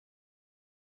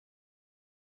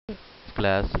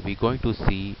class we going to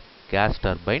see gas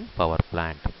turbine power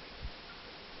plant.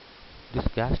 This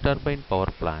gas turbine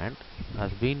power plant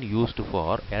has been used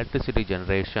for electricity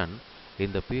generation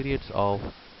in the periods of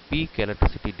peak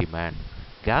electricity demand.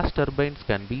 Gas turbines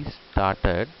can be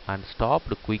started and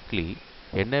stopped quickly,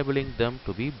 enabling them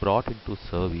to be brought into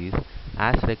service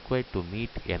as required to meet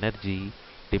energy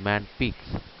demand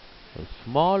peaks.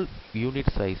 Small unit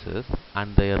sizes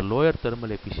and their lower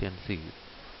thermal efficiency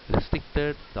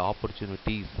restricted the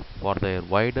opportunities for their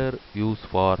wider use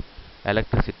for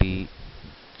electricity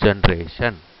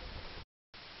generation.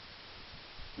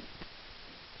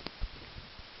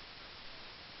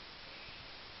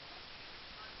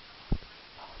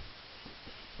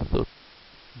 So,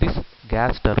 this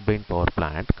gas turbine power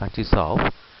plant consists of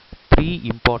three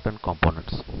important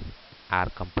components: air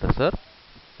compressor,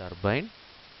 turbine,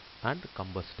 and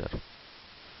combustor.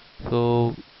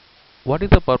 So, what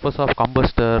is the purpose of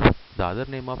combustor? The other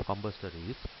name of combustor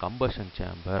is combustion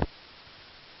chamber.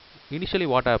 Initially,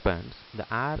 what happens?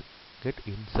 The air get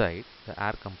inside the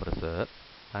air compressor,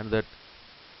 and that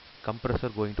compressor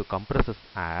going to compress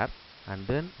air, and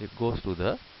then it goes to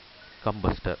the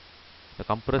combustor. The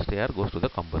compressed air goes to the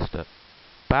combustor.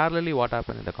 Parallelly, what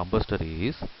happens in the combustor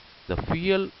is the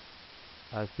fuel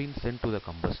has been sent to the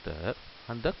combustor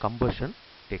and the combustion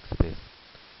takes place.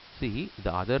 See,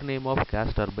 the other name of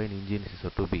gas turbine engines is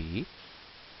said to be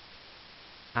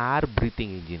air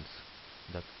breathing engines.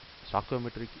 The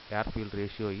stoichiometric air fuel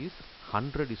ratio is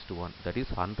 100 is to 1, that is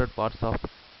 100 parts of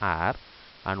air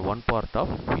and 1 part of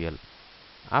fuel.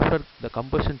 After the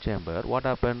combustion chamber, what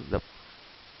happens?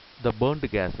 The burned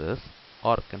gases,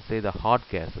 or can say the hot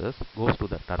gases, goes to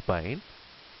the turbine.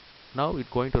 Now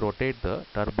it going to rotate the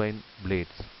turbine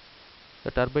blades.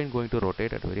 The turbine going to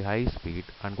rotate at very high speed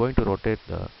and going to rotate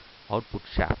the output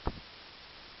shaft.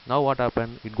 Now what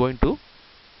happen? It going to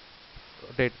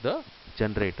rotate the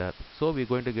generator. So we are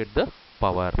going to get the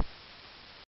power.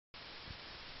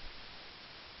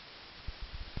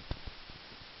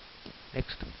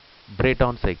 Next,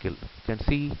 Brayton cycle. You can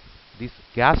see this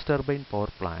gas turbine power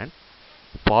plant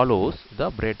follows the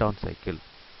Brayton cycle.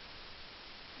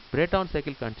 Brayton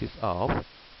cycle consists of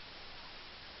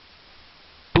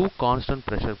two constant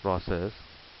pressure process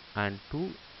and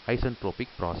two isentropic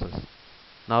process.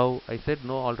 Now I said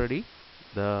no already,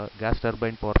 the gas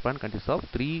turbine power plant consists of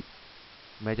three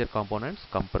major components: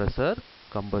 compressor,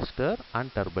 combustor,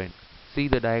 and turbine. See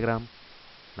the diagram.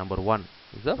 Number 1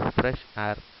 is the fresh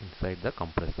air inside the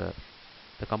compressor.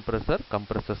 The compressor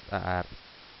compresses the air.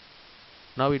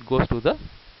 Now it goes to the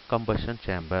combustion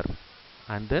chamber,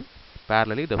 and then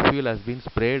parallelly the fuel has been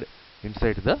sprayed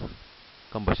inside the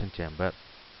combustion chamber.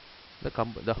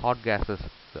 The hot gases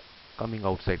coming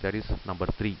outside, that is number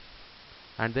 3,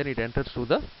 and then it enters to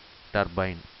the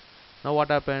turbine. Now what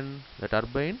happened? The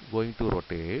turbine going to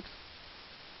rotate.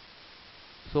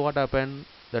 So what happened?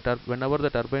 Whenever the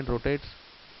turbine rotates,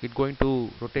 it going to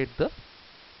rotate the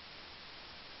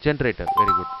generator.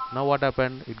 Very good. Now what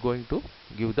happened? It going to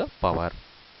give the power.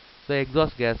 The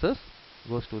exhaust gases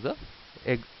goes to the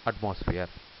atmosphere.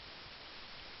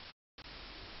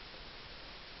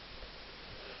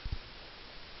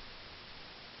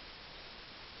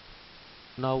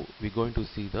 Now we are going to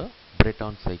see the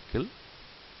Brayton cycle.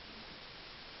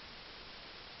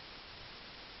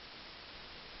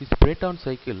 This Brayton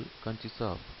cycle consists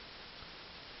of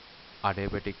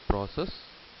adiabatic process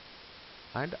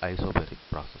and isobaric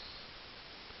process.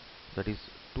 That is,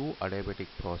 two adiabatic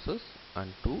process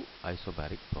and two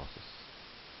isobaric process.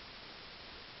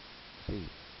 See,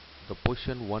 the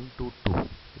position 1 to 2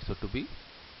 is said to be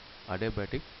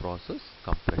adiabatic process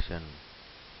compression.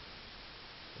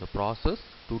 The process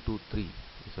 2 to 3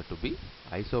 is said to be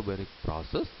isobaric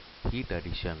process heat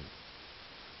addition.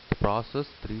 The process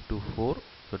 3 to 4 is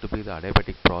said to be the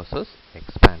adiabatic process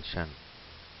expansion.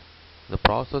 The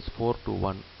process 4 to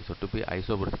 1 is said to be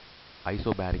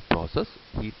isobaric process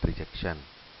heat rejection.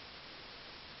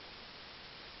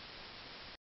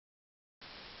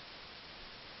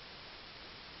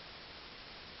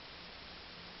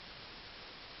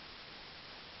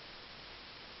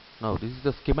 Now this is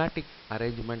the schematic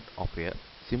arrangement of a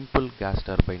simple gas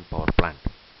turbine power plant.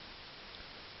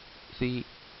 See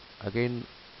again,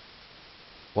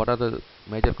 what are the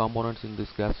major components in this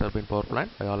gas turbine power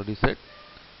plant? I already said: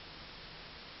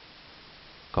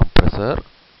 compressor,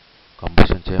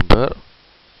 combustion chamber,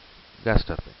 gas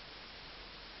turbine.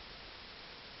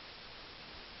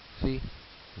 See,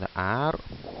 the air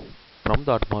from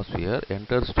the atmosphere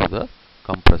enters to the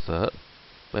compressor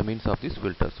by means of this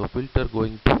filter. So filter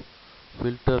going to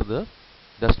filter the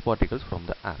dust particles from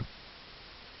the air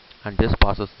and just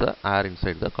passes the air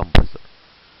inside the compressor.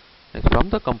 Next, from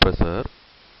the compressor,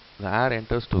 the air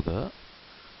enters to the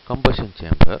combustion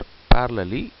chamber.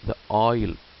 Parallelly, the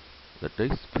oil, that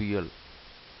is fuel,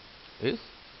 is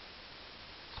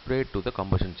sprayed to the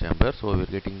combustion chamber. So we are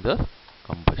getting the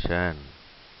combustion.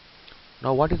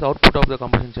 Now what is the output of the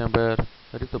combustion chamber?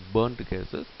 That is the burnt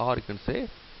gases, or you can say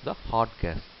the hot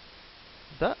gas.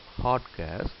 The hot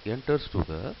gas enters to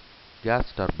the gas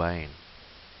turbine.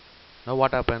 Now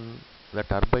what happens? The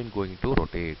turbine going to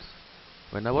rotate.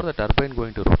 Whenever the turbine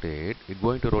going to rotate, it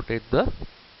going to rotate the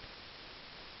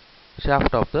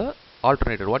shaft of the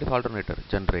alternator. What is alternator?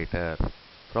 Generator.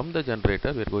 From the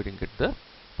generator, we are going to get the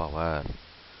power.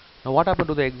 Now what happened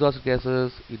to the exhaust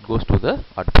gases? It goes to the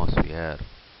atmosphere.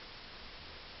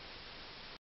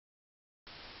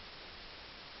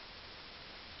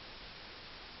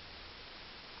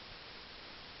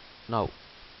 Now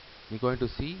we are going to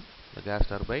see the gas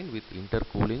turbine with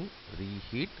intercooling,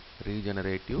 reheat,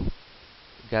 regenerative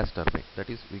gas turbine. That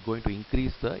is, we are going to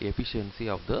increase the efficiency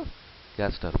of the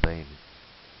gas turbine.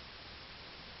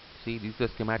 See, this is the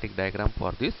schematic diagram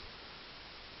for this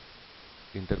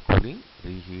intercooling,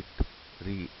 reheat,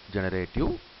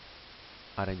 regenerative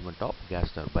arrangement of gas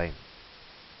turbine.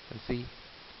 And see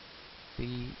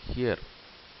here,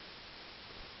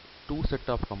 two set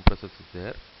of compressors is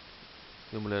there.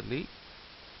 Similarly,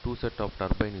 two set of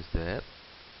turbine is there.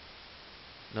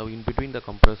 Now in between the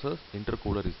compressors,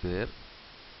 intercooler is there.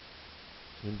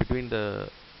 In between the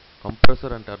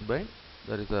compressor and turbine,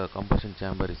 there is a combustion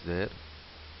chamber is there.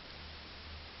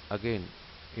 Again,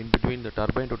 in between the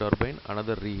turbine to turbine,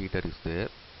 another reheater is there.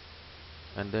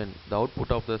 And then the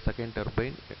output of the second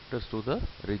turbine enters to the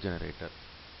regenerator.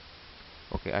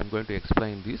 Okay, I am going to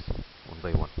explain this one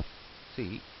by one.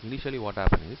 See, initially what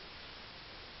happens is,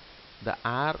 the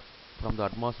air from the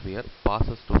atmosphere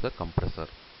passes to the compressor.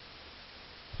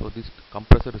 So this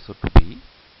compressor is said to be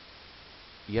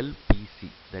LPC,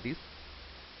 that is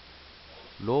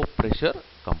low pressure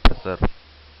compressor.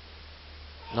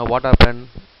 Now what happened?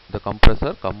 The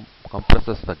compressor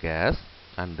compresses the gas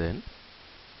and then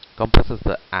compresses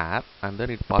the air, and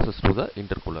then it passes to the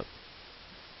intercooler.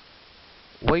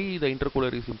 Why the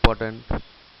intercooler is important?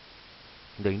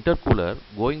 The intercooler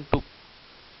going to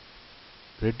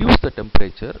reduce the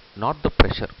temperature, not the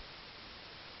pressure.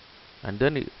 And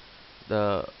then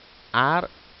the air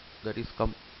that is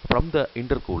come from the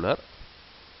intercooler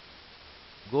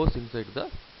goes inside the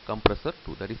compressor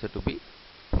too. That is said to be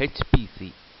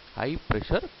HPC, high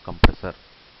pressure compressor.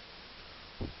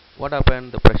 What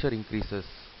happened? The pressure increases.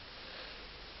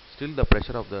 Still the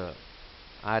pressure of the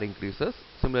air increases.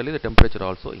 Similarly, the temperature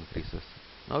also increases.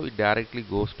 Now it directly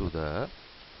goes to the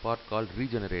part called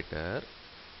regenerator.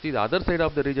 See, the other side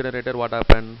of the regenerator, what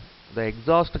happened? The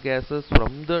exhaust gases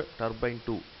from the turbine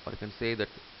 2, or you can say that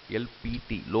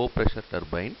LPT, low pressure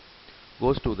turbine,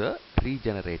 goes to the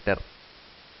regenerator.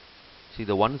 See,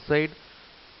 the one side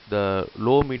the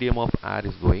low medium of air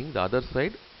is going, the other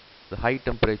side the high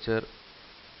temperature,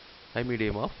 high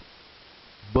medium of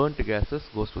burnt gases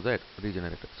goes to the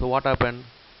regenerator. So what happened?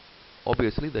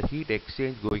 Obviously the heat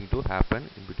exchange going to happen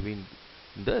in between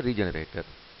the regenerator.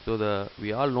 So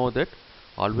we all know that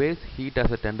always heat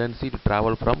has a tendency to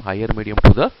travel from higher medium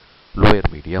to the lower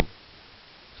medium.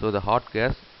 So the hot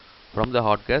gas, from the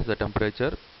hot gas, the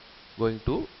temperature going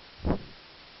to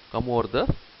come over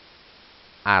the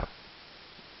air.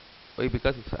 Why?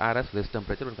 Because air has less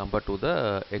temperature when compared to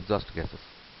the exhaust gases.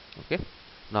 Okay.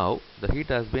 Now the heat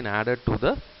has been added to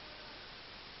the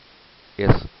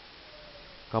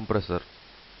compressor.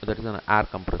 That is an air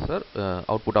compressor,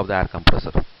 output of the air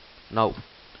compressor. Now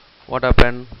what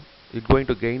happened? It going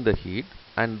to gain the heat,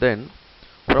 and then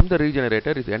from the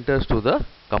regenerator it enters to the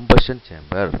combustion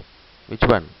chamber. Which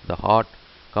one? The hot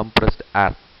compressed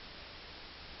air.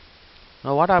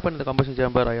 Now what happened in the combustion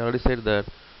chamber? I already said that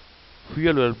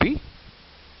fuel will be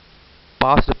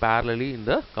passed parallelly in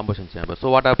the combustion chamber. So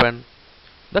what happened?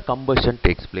 The combustion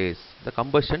takes place. The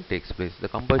combustion,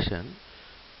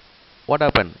 what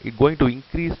happened? It going to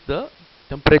increase the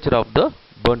temperature of the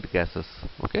burnt gases.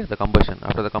 Okay, the combustion.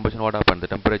 After the combustion, what happened? The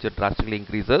temperature drastically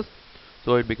increases,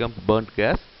 so it becomes burnt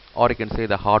gas, or you can say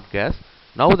the hot gas.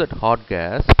 Now that hot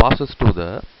gas passes to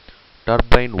the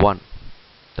turbine 1.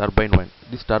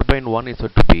 This turbine 1 is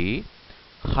said to be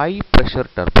high pressure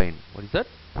turbine. What is that?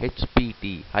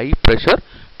 HPT, high pressure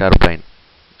turbine.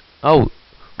 Now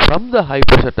from the high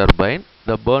pressure turbine,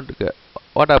 the burnt gas,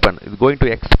 what happened? It's going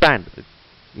to expand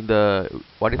in the,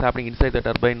 what is happening inside the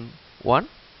turbine 1,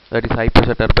 that is high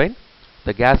pressure turbine.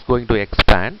 The gas going to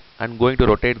expand and going to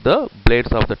rotate the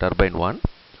blades of the turbine 1.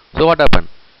 So what happened?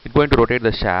 It's going to rotate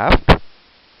the shaft.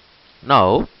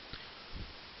 Now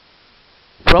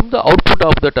from the output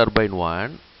of the turbine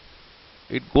 1,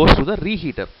 it goes to the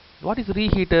reheater. What is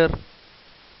reheater?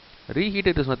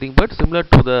 Reheater is nothing but similar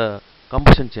to the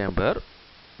combustion chamber.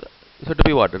 So to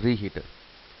be what? Reheater.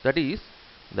 That is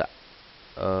the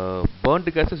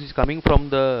burnt gases is coming from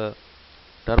the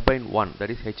turbine 1, that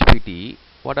is HPT.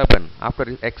 What happened? After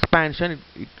its expansion,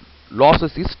 it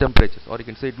loses its temperatures, or you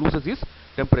can say it loses its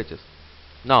temperatures.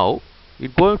 Now,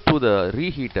 it goes to the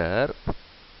reheater.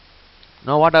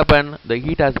 Now what happened? The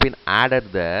heat has been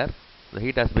added there. The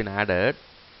heat has been added.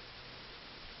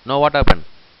 Now what happened?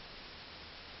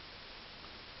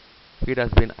 Heat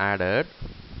has been added.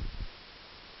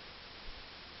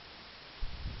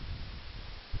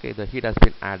 Okay, the heat has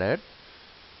been added.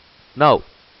 Now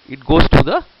it goes to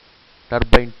the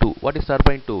turbine 2. What is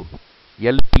turbine 2?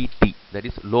 LPT, that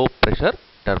is low pressure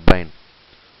turbine.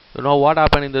 So now what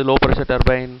happened in the low pressure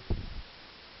turbine?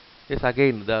 Yes,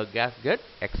 again the gas gets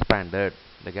expanded.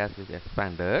 The gas is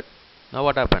expanded. Now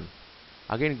what happened?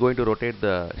 Again going to rotate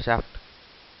the shaft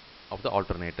of the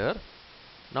alternator.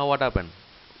 Now what happened?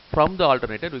 From the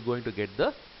alternator we are going to get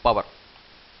the power.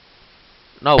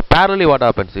 Now parallelly what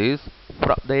happens is,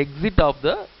 from the exit of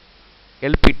the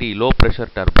LPT low pressure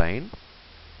turbine,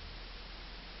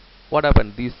 what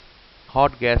happened? These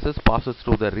hot gases passes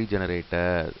through the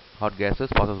regenerator. Hot gases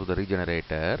passes through the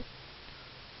regenerator.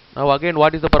 Now again,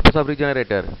 what is the purpose of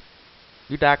regenerator?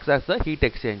 It acts as the heat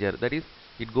exchanger. That is,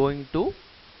 it going to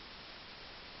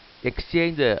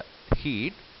exchange the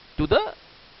heat to the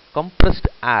compressed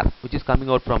air which is coming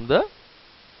out from the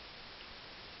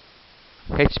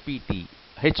HPC,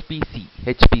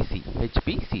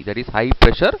 that is high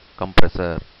pressure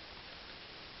compressor.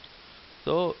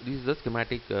 So this is the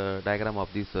schematic diagram of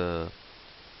this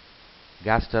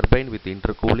gas turbine with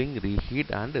intercooling,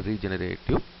 reheat and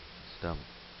regenerative system.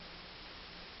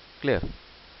 Clear?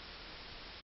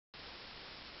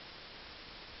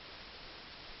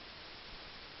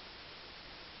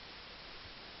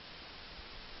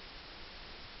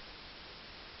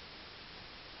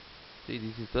 See,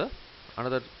 this is the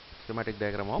another schematic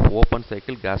diagram of open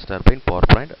cycle gas turbine power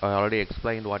plant. I already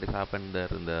explained what is happened there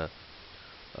in the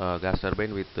gas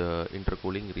turbine with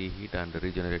intercooling, reheat and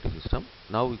regenerative system.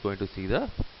 Now we are going to see the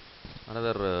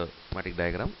another schematic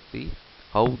diagram. See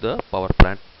how the power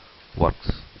plant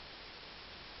works.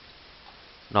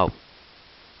 Now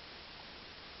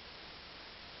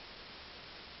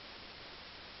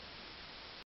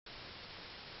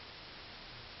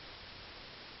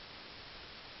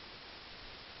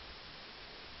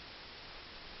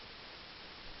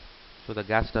so the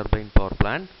gas turbine power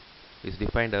plant is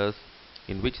defined as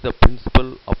in which the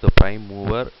principle of the prime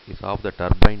mover is of the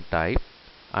turbine type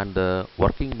and the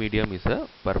working medium is a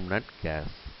permanent gas.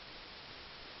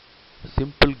 A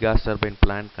simple gas turbine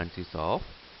plant consists of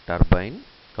turbine,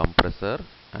 compressor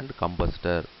and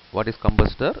combustor. What is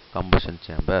combustor? Combustion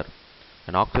chamber.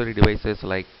 And auxiliary devices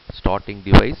like starting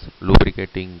device,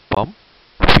 lubricating pump,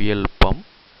 fuel pump,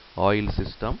 oil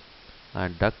system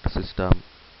and duct system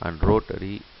and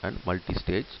rotary and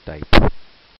multi-stage type.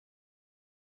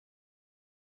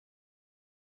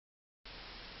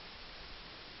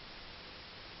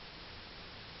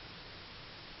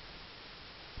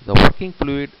 The working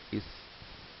fluid is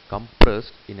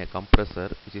compressed in a compressor,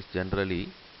 which is generally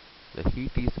the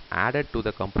heat is added to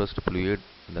the compressed fluid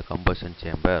in the combustion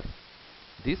chamber.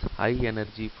 This high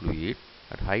energy fluid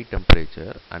at high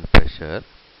temperature and pressure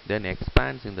then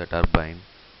expands in the turbine,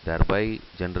 thereby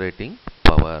generating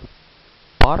power.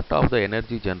 Part of the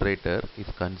energy generator is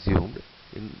consumed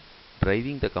in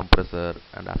driving the compressor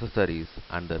and accessories,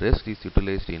 and the rest is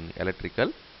utilized in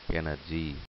electrical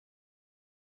energy.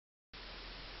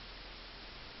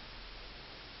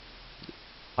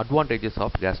 Advantages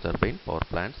of gas turbine power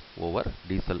plants over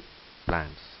diesel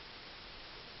plants.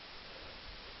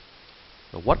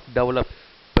 The work developed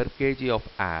per kg of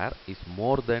air is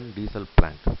more than diesel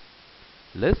plant.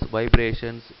 Less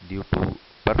vibrations due to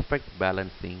perfect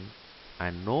balancing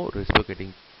and no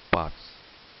reciprocating parts.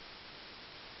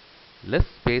 Less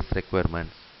space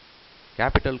requirements.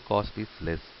 Capital cost is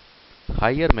less.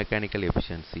 Higher mechanical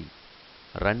efficiency.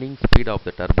 Running speed of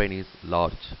the turbine is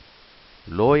large.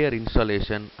 Lower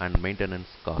installation and maintenance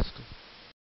cost.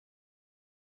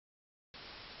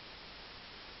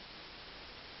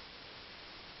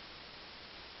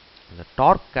 The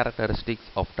torque characteristics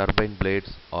of turbine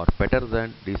blades are better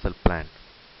than diesel plant.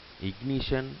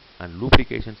 Ignition and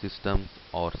lubrication systems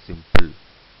are simple.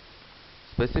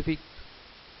 Specific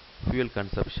fuel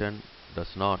consumption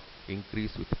does not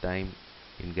increase with time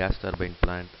in gas turbine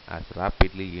plant as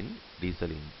rapidly in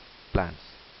diesel plants.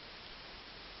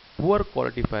 Poor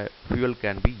quality fuel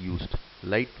can be used.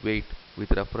 Lightweight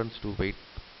with reference to weight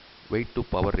weight to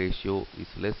power ratio is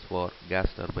less for gas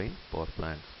turbine power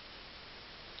plants.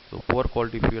 So poor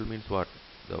quality fuel means what?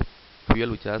 The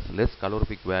fuel which has less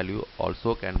calorific value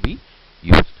also can be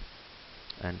used,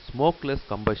 and smokeless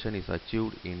combustion is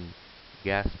achieved in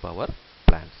gas power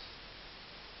plants.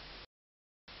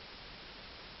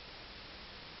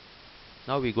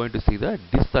 Now we are going to see the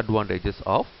disadvantages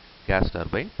of gas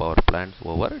turbine power plants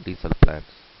over diesel plants.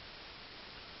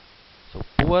 So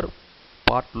poor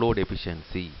part load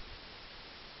efficiency.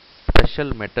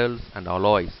 Special metals and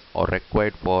alloys are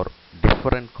required for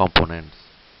different components.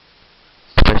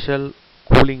 Special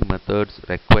cooling methods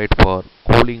required for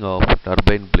cooling of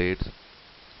turbine blades.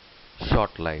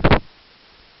 Short life.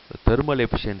 The thermal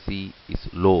efficiency is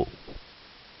low.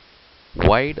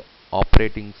 Wide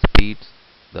operating speeds.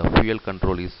 The fuel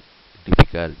control is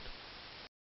difficult.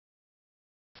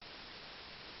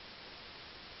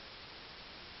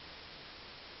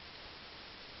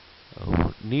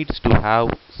 Needs to have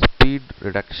speed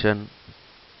reduction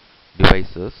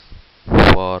devices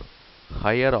for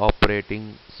higher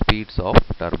operating speeds of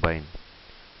turbine.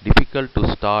 Difficult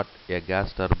to start a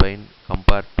gas turbine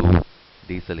compared to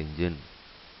diesel engine.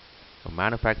 The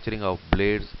manufacturing of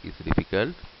blades is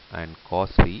difficult and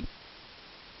costly.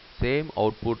 Same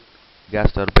output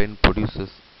gas turbine produces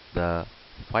the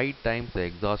 5 times the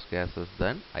exhaust gases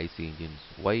than IC engines.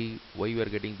 Why we are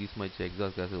getting this much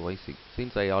exhaust gases? Why?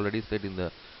 Since I already said in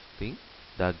the thing,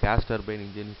 the gas turbine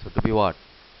engine is said to be what?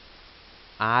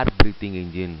 Air breathing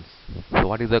engines. So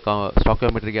what is the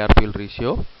stoichiometric air fuel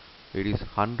ratio? It is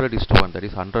 100:1. That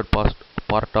is 100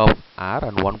 part of air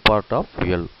and 1 part of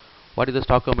fuel. What is the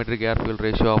stoichiometric air fuel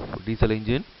ratio of diesel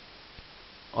engine,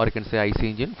 or you can say IC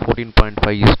engine?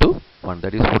 14.5:1.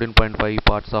 That is 14.5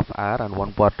 parts of air and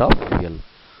 1 part of fuel.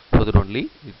 So that only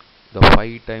the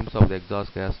 5 times of the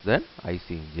exhaust gas than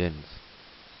IC engines.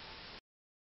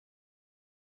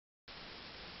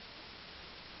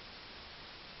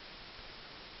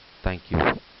 Thank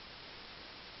you.